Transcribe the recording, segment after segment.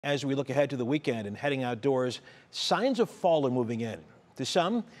As we look ahead to the weekend and heading outdoors, signs of fall are moving in. To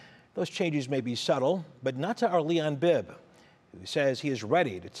some, those changes may be subtle, but not to our Leon-Bibb, who says he is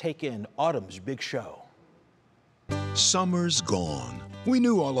ready to take in autumn's big show. Summer's gone. We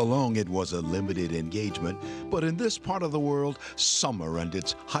knew all along it was a limited engagement, but in this part of the world, summer and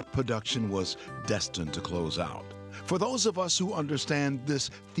its hot production was destined to close out. For those of us who understand this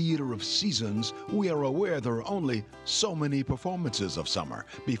theater of seasons, we are aware there are only so many performances of summer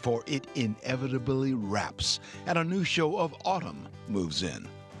before it inevitably wraps and a new show of autumn moves in.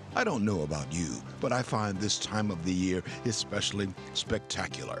 I don't know about you, but I find this time of the year especially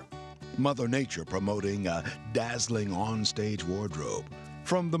spectacular. Mother Nature promoting a dazzling onstage wardrobe.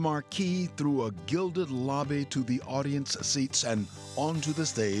 From the marquee through a gilded lobby to the audience seats and onto the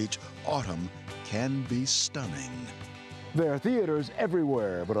stage, autumn can be stunning. There are theaters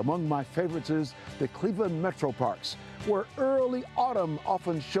everywhere, but among my favorites is the Cleveland Metro Parks, where early autumn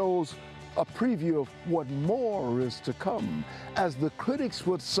often shows a preview of what more is to come. As the critics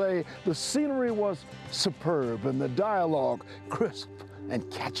would say, the scenery was superb and the dialogue crisp and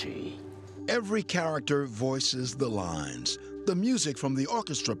catchy. Every character voices the lines. The music from the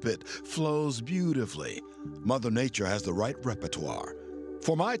orchestra pit flows beautifully. Mother Nature has the right repertoire.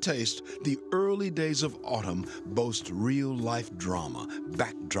 For my taste, the early days of autumn boast real-life drama,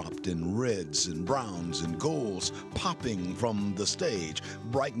 backdropped in reds and browns and golds, popping from the stage,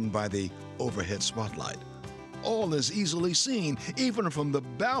 brightened by the overhead spotlight. All is easily seen, even from the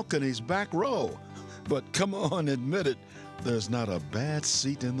balcony's back row. But come on, admit it, there's not a bad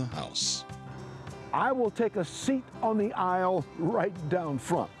seat in the house. I will take a seat on the aisle right down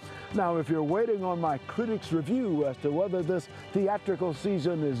front. Now, if you're waiting on my critics' review as to whether this theatrical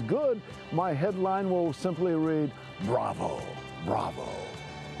season is good, my headline will simply read, "Bravo, bravo,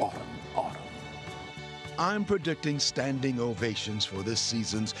 autumn, autumn." I'm predicting standing ovations for this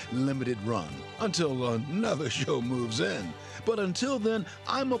season's limited run until another show moves in. But until then,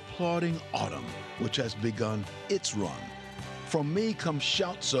 I'm applauding autumn, which has begun its run. From me come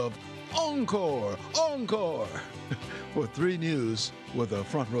shouts of encore, encore. For 3 News with a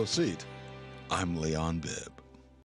front row seat, I'm Leon-Bibb.